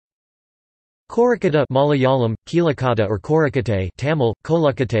Korakkattai Malayalam, Keelakata or Korakkattai Tamil,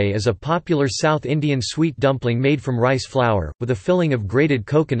 Kozhakkattai is a popular South Indian sweet dumpling made from rice flour, with a filling of grated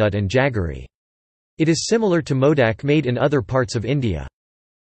coconut and jaggery. It is similar to modak made in other parts of India.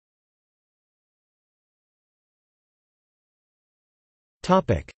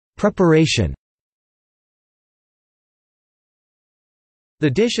 Preparation. The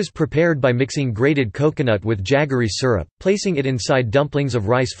dish is prepared by mixing grated coconut with jaggery syrup, placing it inside dumplings of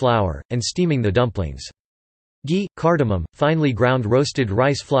rice flour, and steaming the dumplings. Ghee, cardamom, finely ground roasted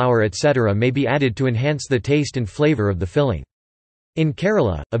rice flour etc. may be added to enhance the taste and flavor of the filling. In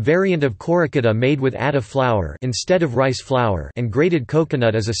Kerala, a variant of korakkattai made with atta flour instead of rice flour and grated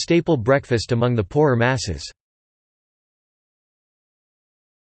coconut is a staple breakfast among the poorer masses.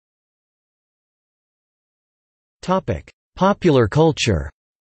 Popular culture.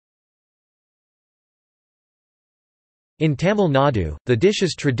 In Tamil Nadu, the dish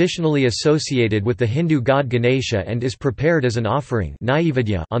is traditionally associated with the Hindu god Ganesha and is prepared as an offering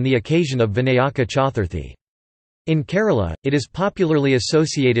on the occasion of Vinayaka Chaturthi. In Kerala, it is popularly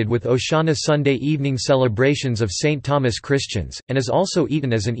associated with Oshana Sunday evening celebrations of St. Thomas Christians, and is also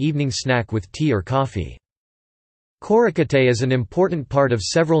eaten as an evening snack with tea or coffee. Korakkattai is an important part of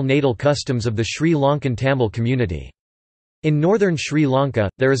several natal customs of the Sri Lankan Tamil community. In northern Sri Lanka,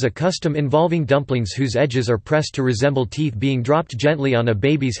 there is a custom involving dumplings whose edges are pressed to resemble teeth being dropped gently on a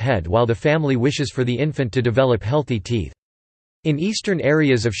baby's head while the family wishes for the infant to develop healthy teeth. In eastern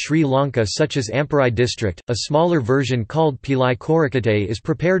areas of Sri Lanka such as Amperai district, a smaller version called Pilai Korakkattai is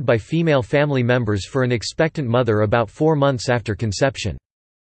prepared by female family members for an expectant mother about 4 months after conception.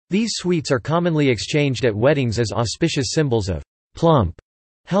 These sweets are commonly exchanged at weddings as auspicious symbols of plump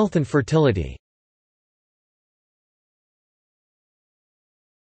health and fertility.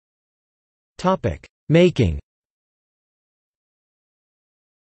 Making.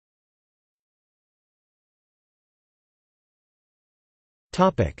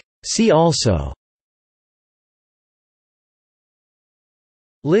 See also: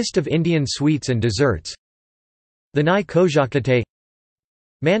 List of Indian sweets and desserts, Thanai Kozhakkattai,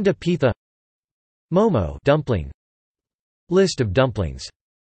 Manda Pitha, Momo dumpling, List of dumplings.